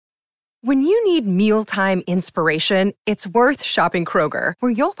When you need mealtime inspiration, it's worth shopping Kroger,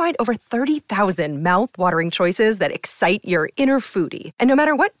 where you'll find over 30,000 mouth-watering choices that excite your inner foodie. And no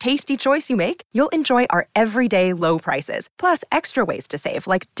matter what tasty choice you make, you'll enjoy our everyday low prices, plus extra ways to save,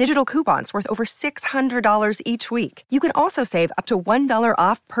 like digital coupons worth over $600 each week. You can also save up to $1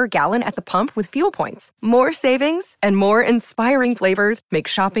 off per gallon at the pump with fuel points. More savings and more inspiring flavors make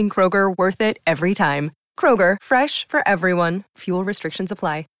shopping Kroger worth it every time. Kroger, fresh for everyone. Fuel restrictions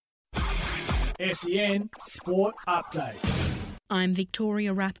apply. SEN Sport Update. I'm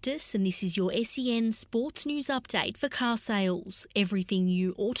Victoria Raptis and this is your SEN Sports News Update for car sales. Everything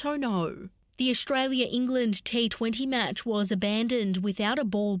you ought to know. The Australia-England T20 match was abandoned without a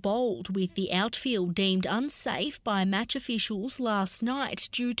ball bowled, with the outfield deemed unsafe by match officials last night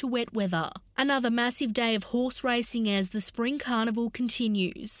due to wet weather. Another massive day of horse racing as the Spring Carnival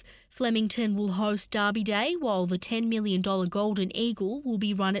continues. Flemington will host Derby Day, while the $10 million Golden Eagle will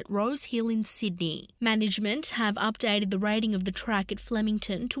be run at Rose Hill in Sydney. Management have updated the rating of the track at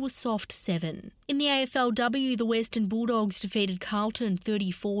Flemington to a soft 7. In the AFLW, the Western Bulldogs defeated Carlton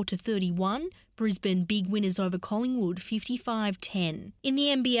 34-31. Brisbane big winners over Collingwood 55-10. In the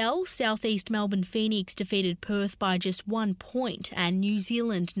NBL, South East Melbourne Phoenix defeated Perth by just 1 point and New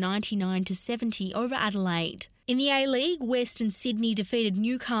Zealand 99-70 over Adelaide. In the A-League, Western Sydney defeated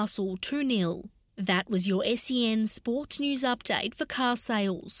Newcastle 2-0. That was your SEN Sports News Update for car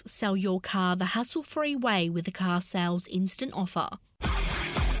sales. Sell your car the hassle-free way with a car sales instant offer.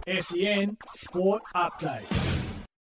 SEN Sport Update.